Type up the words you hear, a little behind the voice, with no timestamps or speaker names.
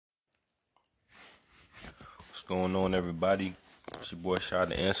going on, everybody? It's your boy Shy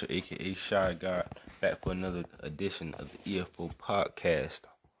the Answer, aka Shy God, back for another edition of the EFO podcast,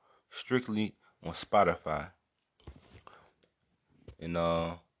 strictly on Spotify. And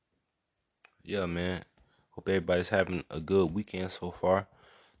yeah, man. Hope everybody's having a good weekend so far.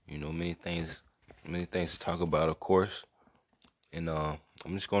 You know, many things to talk about, of course. And I'm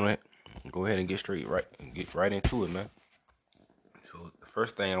just gonna go ahead and get right into it, man. So the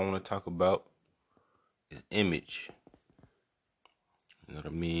first thing I want to talk about is image. You know what I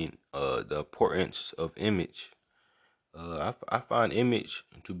mean? The importance of image. I find image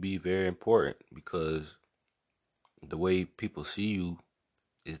to be very important because the way people see you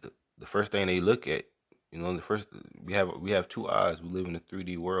is the first thing they look at. You know, the first we have two eyes. We live in a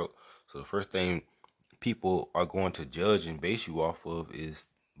 3D world, so the first thing people are going to judge and base you off of is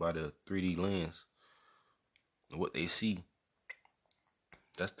by the 3D lens, what they see.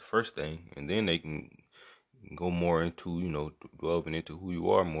 That's the first thing, and then they can go more into delving into who you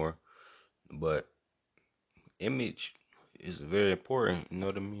are more. But image is very important. You know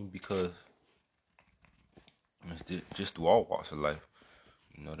what I mean? Because it's just through all walks of life.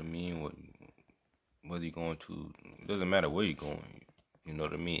 You know what I mean? Whether you're going to, it doesn't matter where you're going. You know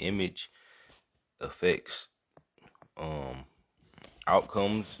what I mean? Image affects um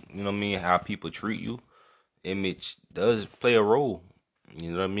outcomes. You know what I mean? How people treat you. Image does play a role.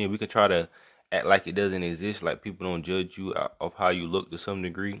 You know what I mean? We could try to act like it doesn't exist, like people don't judge you of how you look to some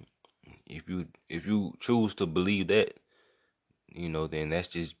degree. If you choose to believe that, then that's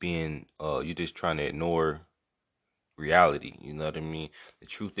just being you're just trying to ignore reality. You know what I mean? The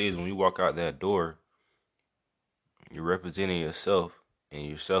truth is, when you walk out that door, you're representing yourself, and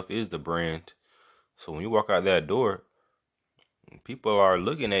yourself is the brand. So when you walk out that door, people are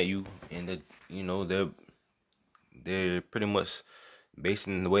looking at you, and they're pretty much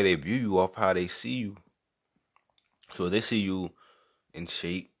basing the way they view you off how they see you. So they see you in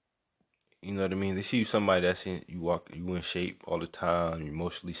shape. You know what I mean? They see you somebody you in shape all the time. You're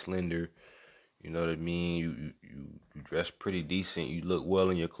emotionally slender. You know what I mean? You dress pretty decent. You look well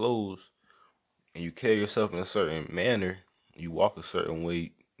in your clothes, and you carry yourself in a certain manner. You walk a certain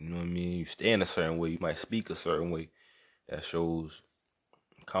way. You know what I mean? You stand a certain way. You might speak a certain way that shows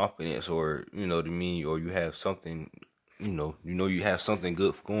confidence, or you know what I mean, or you have something. You have something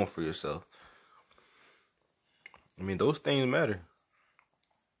good going for yourself. I mean, those things matter.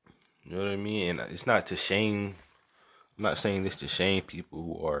 You know what I mean? And it's not to shame. I'm not saying this to shame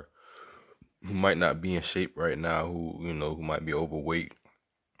people who might not be in shape right now, who might be overweight.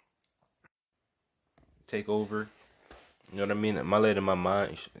 Take over. You know what I mean? My lead in my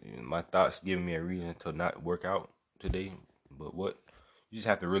mind, my thoughts giving me a reason to not work out today. But what you just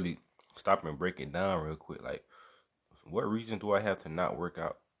have to really stop and break it down real quick. Like, what reason do I have to not work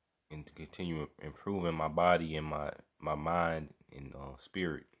out and to continue improving my body and my mind and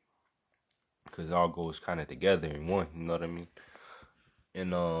spirit? Because it all goes kind of together in one. You know what I mean?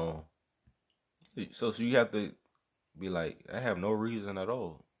 And so you have to be like, I have no reason at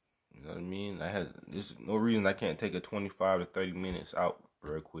all. You know what I mean? There's no reason I can't take a 25 to 30 minutes out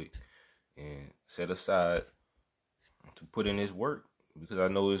real quick and set aside to put in this work, because I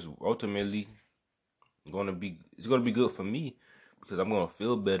know it's ultimately gonna be good for me, because I'm gonna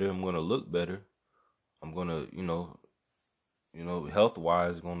feel better, I'm gonna look better, I'm gonna health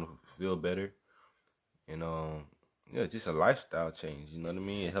wise gonna feel better, and yeah, just a lifestyle change. You know what I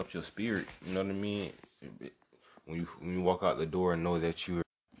mean? It helps your spirit. You know what I mean? When you walk out the door and know that you're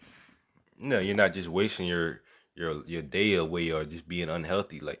not just wasting your day away or just being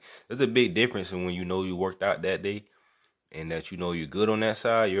unhealthy. Like, there's a big difference in when you know you worked out that day and that you're good on that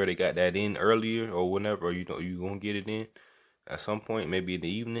side. You already got that in earlier or whenever, or you gonna get it in at some point, maybe in the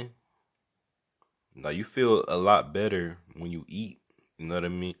evening. Like, you feel a lot better when you eat. You know what I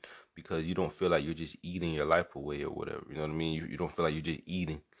mean? Because you don't feel like you're just eating your life away or whatever. You know what I mean? You don't feel like you're just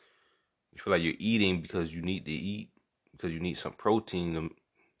eating. You feel like you're eating because you need to eat, because you need some protein,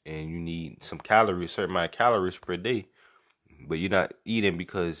 and you need some calories, certain amount of calories per day. But you're not eating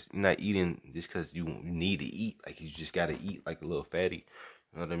just because you need to eat. Like, you just gotta eat like a little fatty.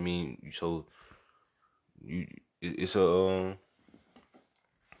 You know what I mean? So it's a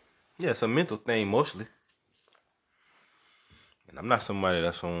yeah, it's a mental thing mostly. And I'm not somebody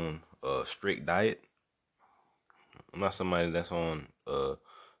that's on a strict diet. I'm not somebody that's on a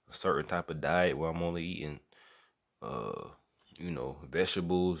certain type of diet where I'm only eating uh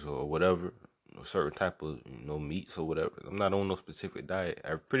vegetables or whatever, a certain type of meats or whatever. I'm not on no specific diet.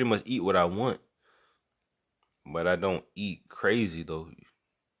 I pretty much eat what I want, but I don't eat crazy though.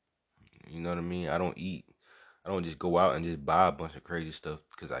 You know what I mean? I don't just go out and just buy a bunch of crazy stuff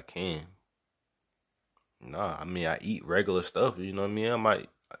because I can. Nah, I mean I eat regular stuff. You know what I mean?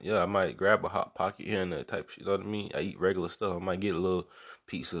 I might grab a hot pocket here and there type shit. You know what I mean? I eat regular stuff. I might get a little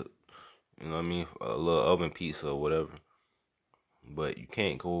pizza. You know what I mean? A little oven pizza or whatever. But you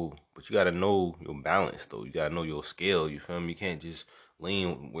can't go. But you gotta know your balance though. You gotta know your scale. You feel me? You can't just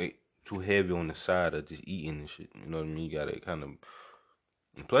lean weight too heavy on the side of just eating and shit. You know what I mean? You gotta kind of.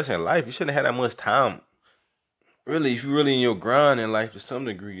 Plus, in life, you shouldn't have that much time. Really, if you're really in your grind in life to some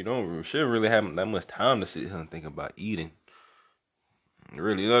degree, you shouldn't really have that much time to sit here and think about eating.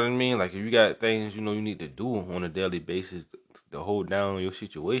 Really, you know what I mean? Like if you got things you know you need to do on a daily basis to hold down your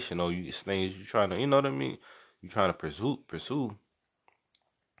situation, or you just things you trying to, you know what I mean? You trying to pursue.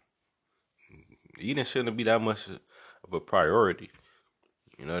 Eating shouldn't be that much of a priority.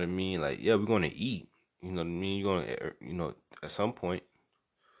 You know what I mean? Like yeah, we're gonna eat. You know what I mean? You're gonna, at some point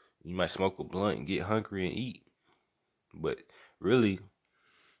you might smoke a blunt and get hungry and eat. But really,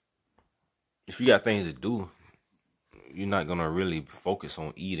 if you got things to do, you're not gonna really focus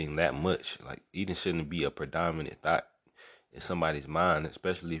on eating that much. Like eating shouldn't be a predominant thought in somebody's mind,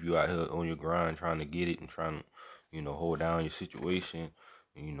 especially if you're out here on your grind trying to get it and trying to, hold down your situation.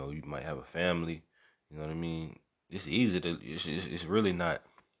 And, you might have a family. You know what I mean? It's easy to. It's really not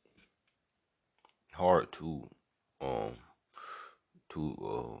hard um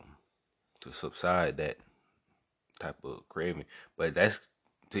to to subside that type of craving, but that's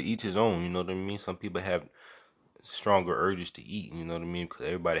to each his own. You know what I mean? Some people have stronger urges to eat. You know what I mean? Because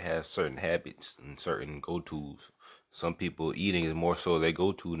everybody has certain habits and certain go tos. Some people eating is more so they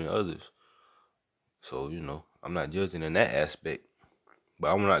go to than others. So, I'm not judging in that aspect,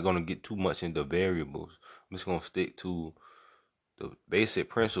 but I'm not going to get too much into variables. I'm just going to stick to the basic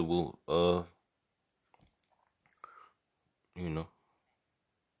principle of, you know,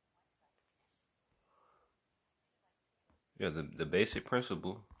 yeah, the basic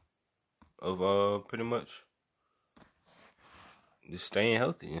principle of pretty much just staying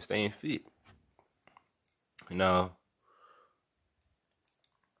healthy and staying fit. Now,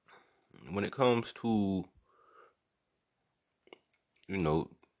 when it comes to, you know,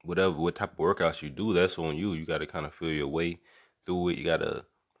 what type of workouts you do, that's on you. You got to kind of feel your way through it. You got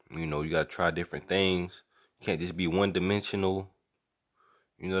to try different things. You can't just be one dimensional.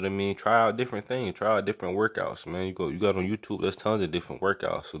 You know what I mean? Try out different things. Try out different workouts, man. You got on YouTube. There's tons of different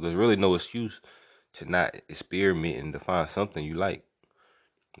workouts. So there's really no excuse to not experiment and to find something you like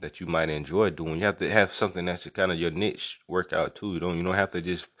that you might enjoy doing. You have to have something that's kind of your niche workout too. You don't have to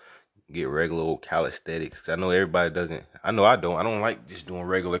just get regular old calisthenics. 'Cause I know everybody doesn't. I know I don't. I don't like just doing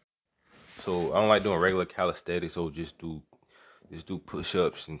regular. So I don't like doing regular calisthenics. So just do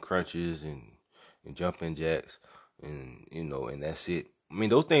push-ups and crunches and jumping jacks and that's it. I mean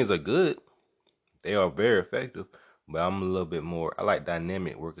those things are good. They are very effective, but I'm a little bit more. I like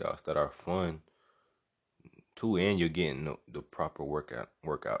dynamic workouts that are fun too, and you're getting the proper workout.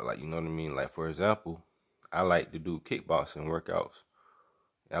 Like you know what I mean. Like for example, I like to do kickboxing workouts.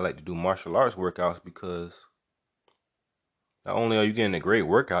 I like to do martial arts workouts because not only are you getting a great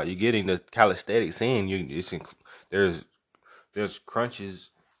workout, you're getting the calisthenics in. There's there's crunches,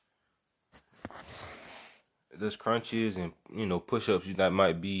 there's crunches and push-ups that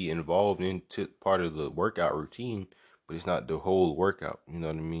might be involved into part of the workout routine, but it's not the whole workout. You know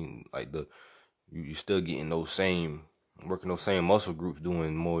what I mean? Like you're still getting working those same muscle groups,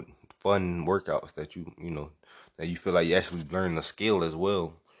 doing more fun workouts that that you feel like you actually learn the skill as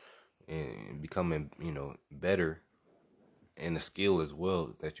well and becoming better in the skill as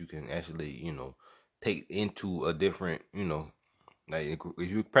well that you can actually take into a different like if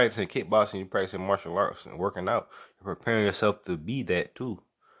you're practicing kickboxing, you're practicing martial arts and working out, you're preparing yourself to be that too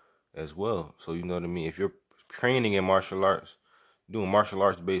as well. So you know what I mean. If you're training in martial arts, doing martial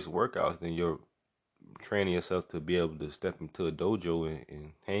arts based workouts, then you're training yourself to be able to step into a dojo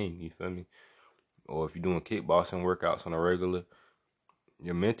and hang. You feel me? Or if you're doing kickboxing workouts on a regular,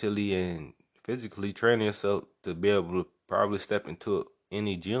 you're mentally and physically training yourself to be able to probably step into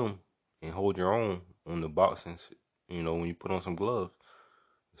any gym and hold your own on the boxing. When you put on some gloves.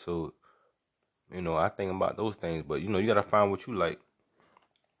 So I think about those things, but you gotta find what you like.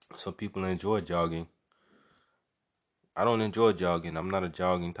 Some people enjoy jogging. I don't enjoy jogging. I'm not a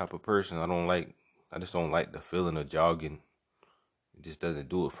jogging type of person. I just don't like the feeling of jogging. It just doesn't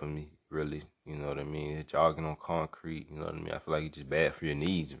do it for me, really. You know what I mean? Jogging on concrete, you know what I mean? I feel like it's just bad for your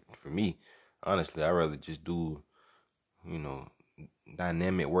knees. For me, honestly, I'd rather just do, you know,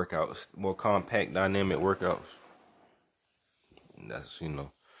 dynamic workouts, more compact dynamic workouts. That's,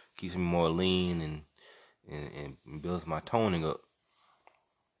 keeps me more lean and builds my toning up,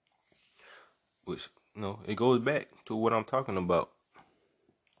 which, it goes back to what I'm talking about.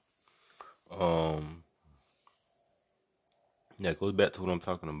 Um, Yeah, it goes back to what I'm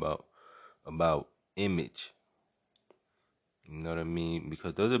talking about image. You know what I mean?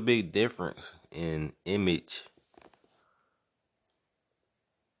 Because there's a big difference in image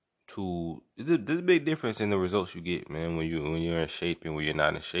to there's a big difference in the results you get, man, when you're in shape and when you're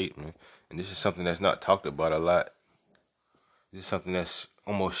not in shape, man. And this is something that's not talked about a lot. This is something that's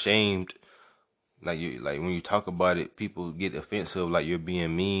almost shamed. Like when you talk about it, people get offensive, like you're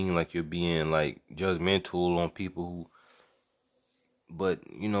being mean, like you're being like judgmental on people who. But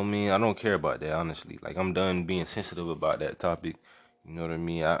you know what I mean? I don't care about that, honestly. Like I'm done being sensitive about that topic. You know what I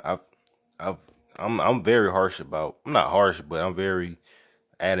mean? I've I'm very harsh about. I'm not harsh, but I'm very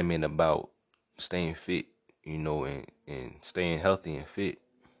adamant about staying fit. You know, and staying healthy and fit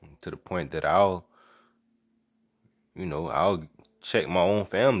to the point that I'll check my own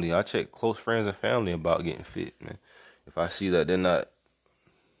family. I check close friends and family about getting fit, man. If I see that they're not,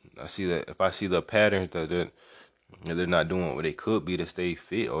 I see that if I see the patterns that they're not doing what they could be to stay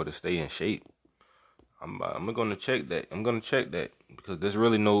fit or to stay in shape, I'm gonna check that. I'm gonna check that because there's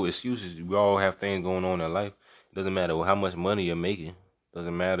really no excuses. We all have things going on in life. It doesn't matter how much money you're making.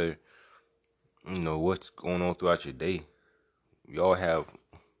 Doesn't matter, what's going on throughout your day. We all have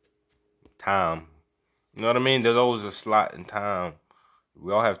time. You know what I mean? There's always a slot in time.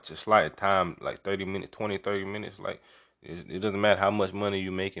 We all have to slot in time, like 30 minutes, 20, 30 minutes. Like, it doesn't matter how much money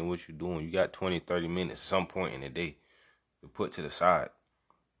you're making, what you're doing. You got 20, 30 minutes some point in the day to put to the side.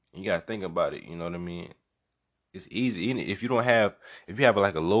 You got to think about it. You know what I mean? It's easy. Even if you have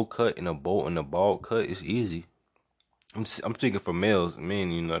like a low cut and a bald cut, it's easy. I'm speaking for males,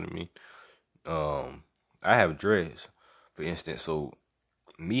 men. You know what I mean? I have dreads, for instance. So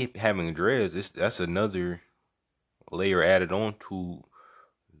me having dreads, that's another layer added on to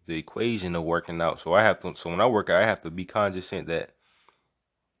the equation of working out. So I have to. So when I work out, I have to be cognizant that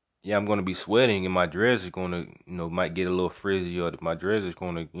yeah, I'm gonna be sweating, and my dreads is gonna might get a little frizzy, or my dreads is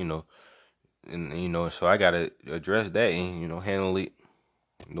gonna and so I gotta address that and handle it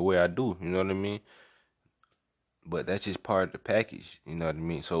the way I do. You know what I mean? But that's just part of the package. You know what I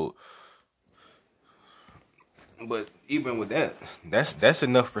mean? So, but even with that, that's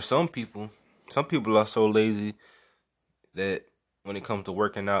enough for some people. Some people are so lazy that when it comes to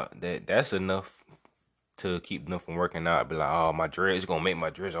working out, that's enough to keep them from working out. Be like, oh, my dreads gonna make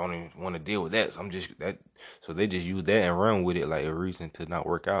my dreads. I don't even want to deal with that. So I'm just that. So they just use that and run with it like a reason to not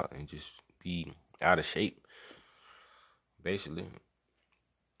work out and just be out of shape, basically.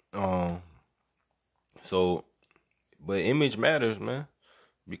 Um. So, but image matters, man,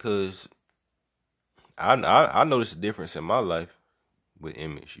 because I noticed a difference in my life with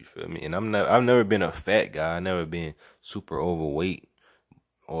image. You feel me? And I've never been a fat guy. I never been super overweight,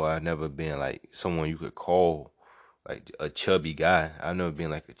 or I've never been like someone you could call like a chubby guy. I've never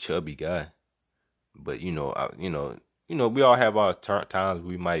been like a chubby guy. But we all have our times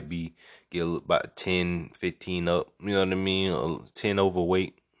we might be get about 10, 15 up. You know what I mean? 10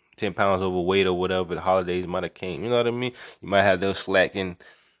 overweight, 10 pounds overweight or whatever. The holidays might have came. You know what I mean? You might have those slacking.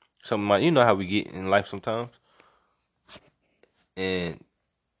 Something like you know how we get in life sometimes. And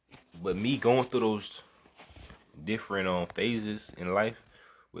but me going through those different phases in life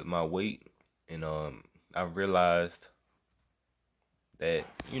with my weight, and I realized that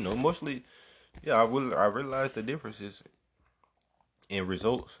mostly yeah I realized the differences in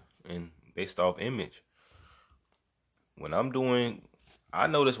results and based off image. When I'm doing, I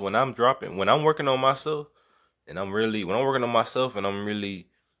notice when I'm working on myself, and when I'm working on myself, and I'm really,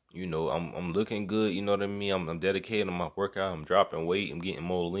 I'm looking good. You know what I mean? I'm dedicated to my workout. I'm dropping weight. I'm getting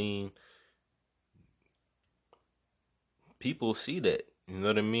more lean. People see that. You know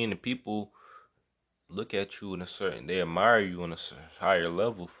what I mean? And people look at you they admire you on a higher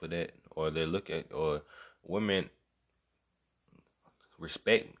level for that, or they look at, or women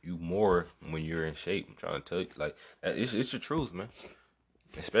respect you more when you're in shape. I'm trying to tell you, like, it's the truth, man.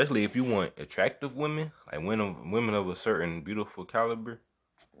 Especially if you want attractive women, like women of a certain beautiful caliber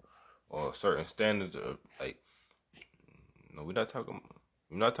or certain standards of like. No, We're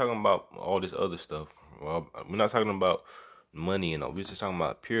not talking about all this other stuff. Well, we're not talking about money and all. We're just talking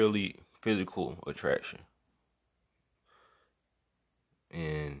about purely physical attraction.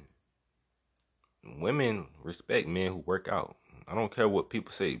 And women respect men who work out. I don't care what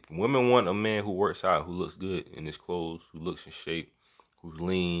people say. Women want a man who works out, who looks good in his clothes, who looks in shape, who's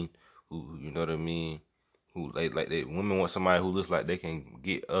lean, who you know what I mean, who like they women want somebody who looks like they can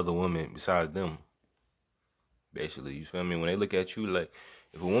get other women besides them. Basically, you feel me? When they look at you, like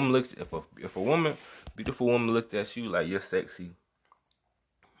if a woman, beautiful woman looks at you like you're sexy,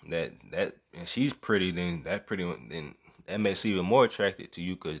 and she's pretty, then that makes her even more attracted to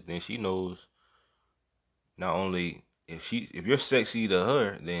you because then she knows not only if you're sexy to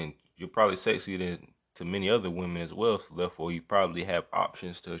her, then you're probably sexy to many other women as well. So therefore, you probably have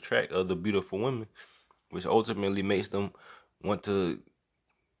options to attract other beautiful women, which ultimately makes them want to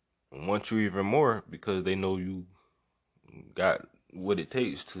want you even more because they know you got what it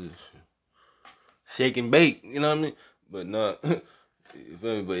takes to shake and bake. You know what I mean? But not, you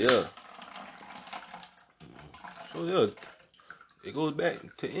feel me? But yeah, so yeah, it goes back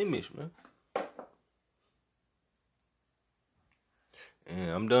to image, man.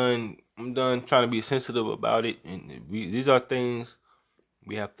 And I'm done. I'm done trying to be sensitive about it. And these are things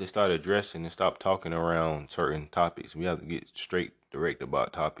we have to start addressing and stop talking around certain topics. We have to get straight, direct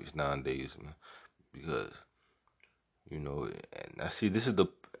about topics nowadays, man. Because and I see this is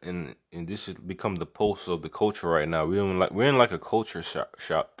and this has become the pulse of the culture right now. We're in like a culture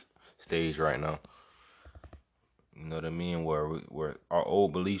shock stage right now. You know what I mean? Where our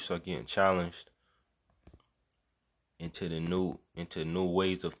old beliefs are getting challenged into new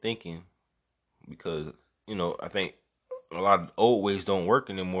ways of thinking because I think a lot of old ways don't work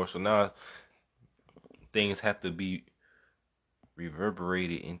anymore. So now things have to be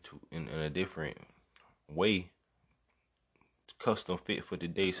reverberated in a different way, custom fit for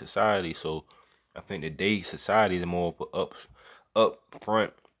today's society. So I think today's society is more of a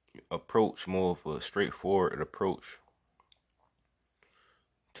upfront approach, more of a straightforward approach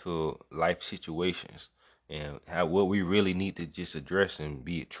to life situations and how what we really need to just address and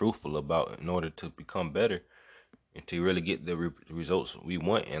be truthful about in order to become better and to really get the results we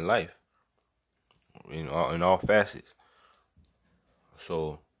want in life in all facets.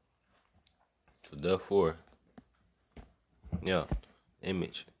 So, so therefore, yeah,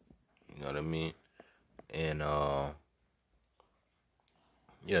 image. You know what I mean? And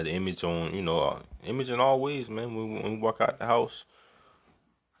yeah, the image on image in all ways, man. When we walk out the house,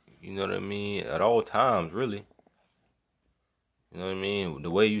 you know what I mean. At all times, really. You know what I mean. The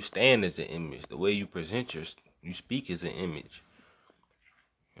way you stand is an image. The way you you speak is an image.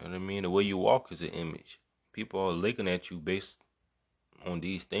 You know what I mean. The way you walk is an image. People are looking at you based on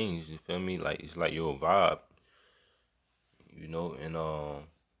these things. You feel me? Like it's like your vibe. And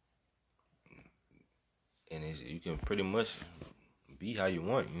you can pretty much be how you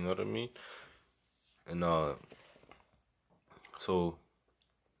want. You know what I mean? And so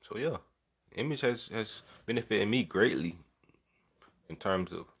so yeah, image has benefited me greatly in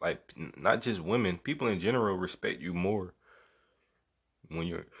terms of like not just women, people in general respect you more when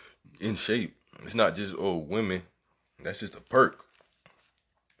you're in shape. It's not just women. That's just a perk.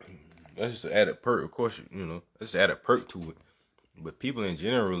 That's just an added perk. Of course, that's an added perk to it. But people in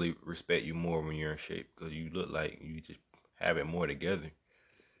generally respect you more when you're in shape because you look like you just have it more together.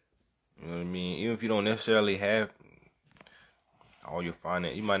 You know what I mean? Even if you don't necessarily have all your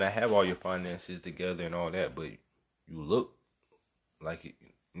finance, you might not have all your finances together and all that, but you look like it.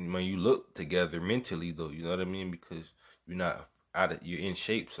 When you look together mentally, though, you know what I mean? Because you're not you're in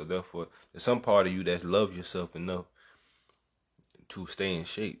shape, so therefore, there's some part of you that loves yourself enough to stay in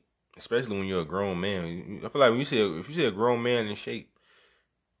shape. Especially when you're a grown man. I feel like if you see a grown man in shape,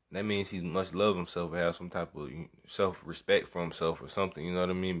 that means he must love himself and have some type of self-respect for himself or something. You know what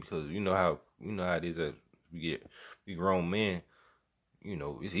I mean? Because you know how it is that we grown men.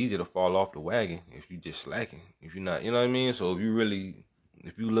 It's easy to fall off the wagon if you just slacking. If you're not, you know what I mean. So if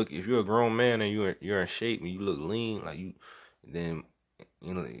you're a grown man and you're in shape and you look lean, like then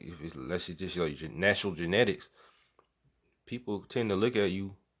if it's let's just your natural genetics, people tend to look at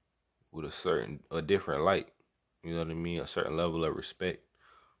you with a different light. You know what I mean? A certain level of respect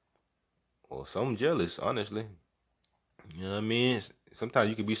or some jealous, honestly. You know what I mean? Sometimes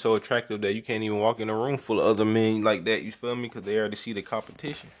you can be so attractive that you can't even walk in a room full of other men like that. You feel me? Because they already see the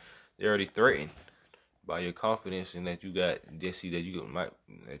competition. They already threatened by your confidence and that you got. They see that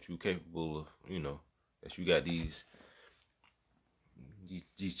that you capable of. That you got these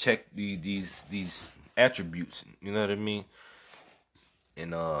check these attributes. You know what I mean?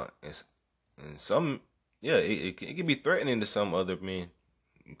 And some it can be threatening to some other men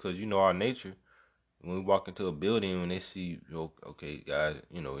because our nature. When we walk into a building, when they see, okay, guys,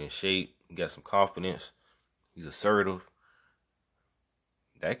 in shape, got some confidence, he's assertive,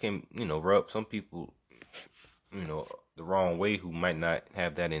 that can, rub some people, the wrong way who might not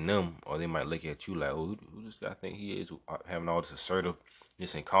have that in them, or they might look at you like, oh, who this guy think he is, having all this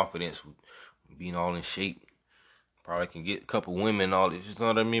assertiveness and confidence, being all in shape, probably can get a couple women, all this, you know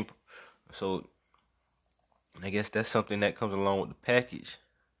what I mean? So, I guess that's something that comes along with the package,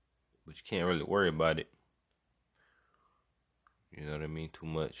 but you can't really worry about it. You know what I mean? Too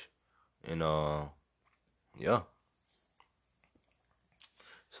much. And yeah.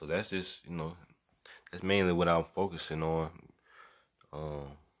 So that's just That's mainly what I'm focusing on.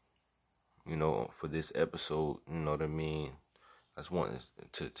 Um, for this episode, you know what I mean. I just want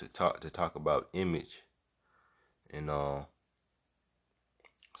to talk about image, and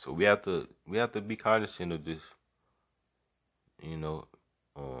so we have to be cognizant of this. You know,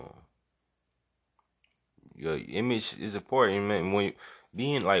 um, your image is important, man. When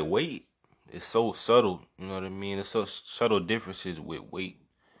being like weight is so subtle, you know what I mean. It's so subtle differences with weight.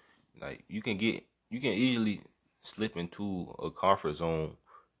 Like you can easily slip into a comfort zone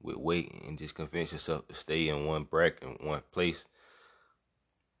with weight and just convince yourself to stay in one bracket, in one place.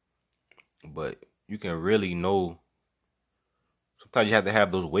 But you can really know. Sometimes you have to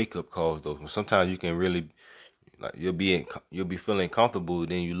have those wake up calls though. Sometimes you can really like you'll be feeling comfortable.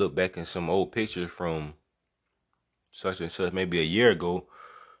 Then you look back in some old pictures from such and such, maybe a year ago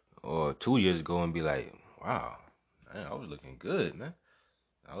or 2 years ago, and be like, wow, man, I was looking good, man.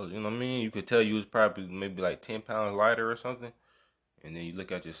 I was, you know what I mean? You could tell you was probably maybe like 10 pounds lighter or something. And then you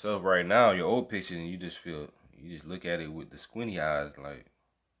look at yourself right now, your old pictures, and you just look at it with the squinty eyes, like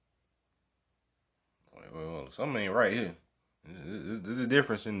well, something ain't right here. There's a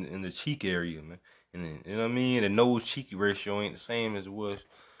difference in the cheek area, man. And then, you know what I mean? The nose cheek ratio ain't the same as it was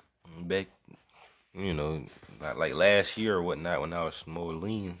back, you know, like last year or whatnot when I was more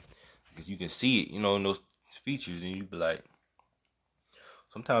lean. Because you can see it, in those features, and you be like,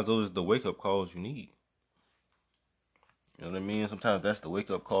 sometimes those are the wake up calls you need. You know what I mean? Sometimes that's the wake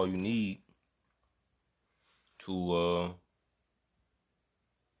up call you need to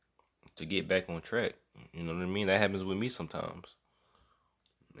to get back on track. You know what I mean? That happens with me sometimes.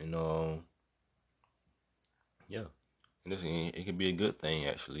 And yeah, and it can be a good thing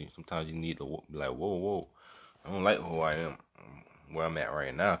actually. Sometimes you need to be like, whoa, whoa, I don't like who I am, where I'm at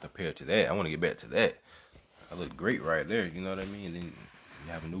right now compared to that. I want to get back to that. I look great right there. You know what I mean? And then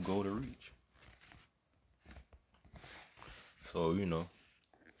you have a new goal to reach. So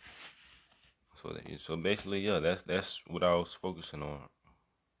so basically, yeah, that's what I was focusing on.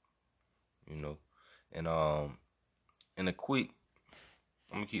 You know, and in a quick,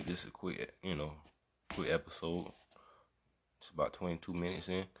 I'm gonna keep this a quick episode. It's about 22 minutes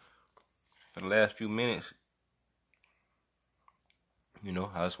in. For the last few minutes,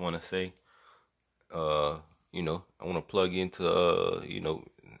 I just want to say, uh, I want to plug into,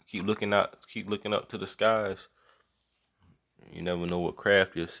 keep looking up to the skies. You never know what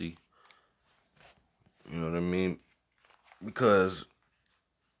craft you'll see. You know what I mean? Because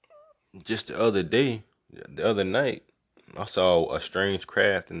just the other night, I saw a strange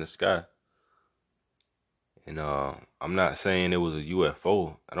craft in the sky. And I'm not saying it was a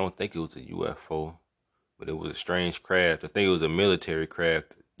UFO. I don't think it was a UFO, but it was a strange craft. I think it was a military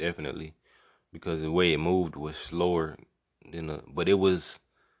craft, definitely, because the way it moved was slower but it was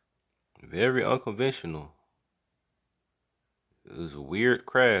very unconventional. It was a weird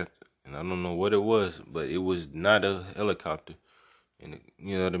craft, and I don't know what it was, but it was not a helicopter. And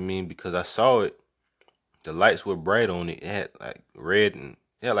you know what I mean? Because I saw it, the lights were bright on it. It had like red and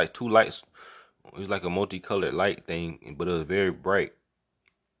it had like two lights. It was like a multicolored light thing, but it was very bright.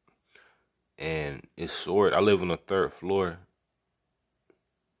 And it soared. I live on the third floor,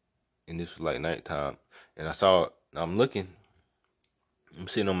 and this was like nighttime. And I saw it. I'm looking. I'm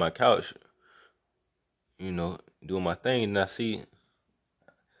sitting on my couch, doing my thing, and I see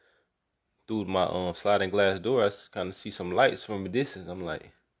through my sliding glass door, I kind of see some lights from a distance. I'm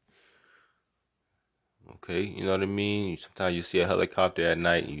like, okay, you know what I mean? Sometimes you see a helicopter at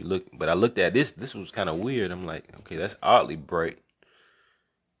night and you look, but I looked at this. This was kind of weird. I'm like, okay, that's oddly bright.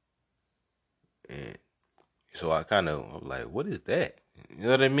 And so I'm like, what is that? You know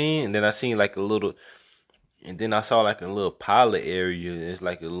what I mean? And then I seen like a little, and then I saw like a little pilot area. It's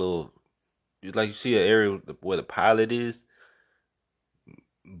like a little, it's like you see an area where the pilot is,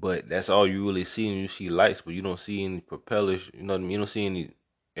 but that's all you really see. And you see lights, but you don't see any propellers. You know what I mean? You don't see any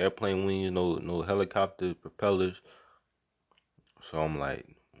airplane wings, no helicopter propellers. So I'm like,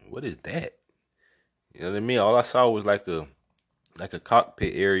 what is that? You know what I mean? All I saw was like a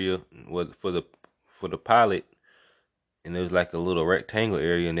cockpit area for the pilot, and it was like a little rectangle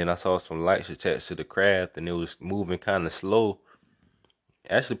area, and then I saw some lights attached to the craft, and it was moving kind of slow,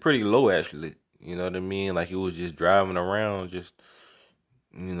 actually pretty low, actually. You know what I mean? Like it was just driving around, just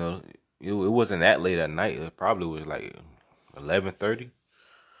you know, it wasn't that late at night. It probably was like 11:30,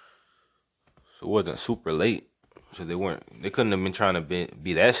 so it wasn't super late. So they couldn't have been trying to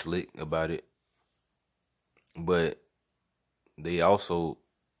be that slick about it, but they also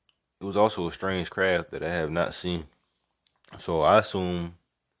it was also a strange craft that I have not seen. So I assume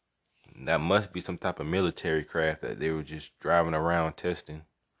that must be some type of military craft that they were just driving around testing.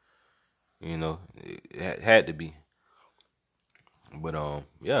 You know, it had to be. But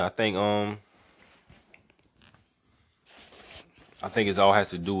yeah, I think it's all has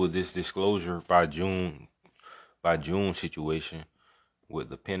to do with this disclosure by June situation with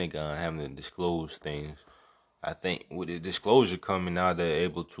the Pentagon having to disclose things. I think with the disclosure coming now, they're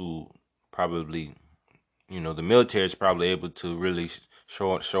able to probably, the military is probably able to really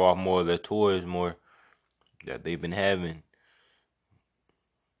show off more of their toys, more that they've been having,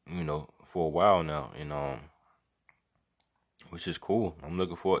 for a while now, and which is cool. I'm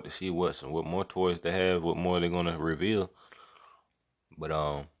looking forward to see what more toys they have, what more they're gonna reveal. But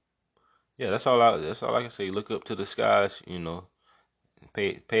yeah, that's all I can say. Look up to the skies,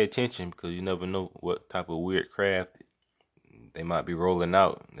 pay attention because you never know what type of weird craft they might be rolling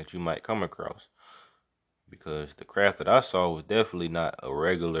out that you might come across. Because the craft that I saw was definitely not a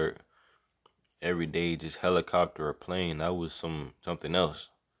regular everyday just helicopter or plane. That was something else.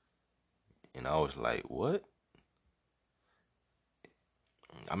 And I was like, what?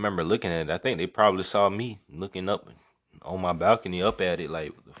 I remember looking at it. I think they probably saw me looking up on my balcony up at it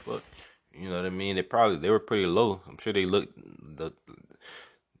like, what the fuck? You know what I mean? They were pretty low. I'm sure they looked the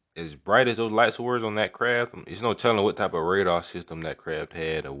as bright as those lights were on that craft. It's no telling what type of radar system that craft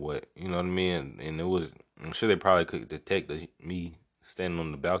had or what. You know what I mean? And it was. I'm sure they probably could detect me standing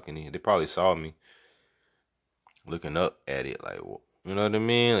on the balcony. They probably saw me looking up at it like, you know what I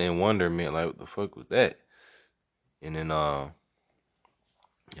mean? And wonderment like, what the fuck was that? And then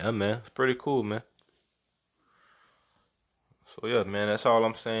yeah, man, it's pretty cool, man. So yeah, man, that's all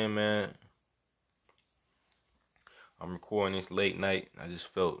I'm saying, man. I'm recording this late night. I just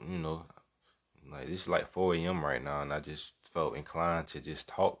felt, like it's like 4 a.m. right now, and I just felt inclined to just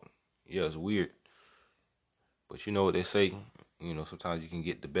talk. Yeah, it's weird, but you know what they say. Sometimes you can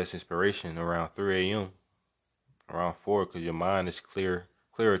get the best inspiration around 3 a.m., around 4, because your mind is clearer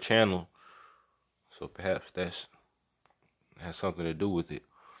channel. So perhaps that's has something to do with it.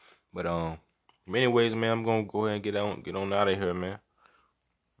 But anyways, man, I'm gonna go ahead and get on out of here, man.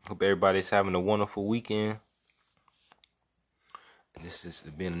 Hope everybody's having a wonderful weekend. This has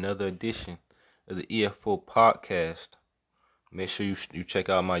been another edition of the EFO podcast. Make sure you check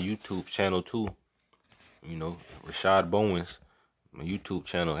out my YouTube channel too. Rashad Bowens, my YouTube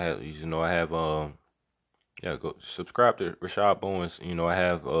channel I have yeah, go subscribe to Rashad Bowens. I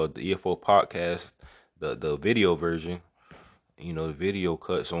have the EFO podcast, the video version. The video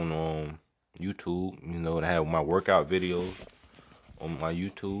cuts on YouTube. And I have my workout videos on my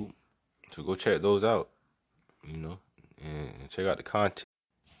YouTube. So go check those out. And check out the content.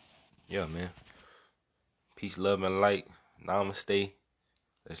 Yeah, man. Peace, love, and light. Namaste.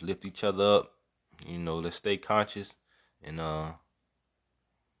 Let's lift each other up. Let's stay conscious. And yeah,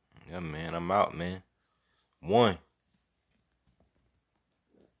 man, I'm out, man. One.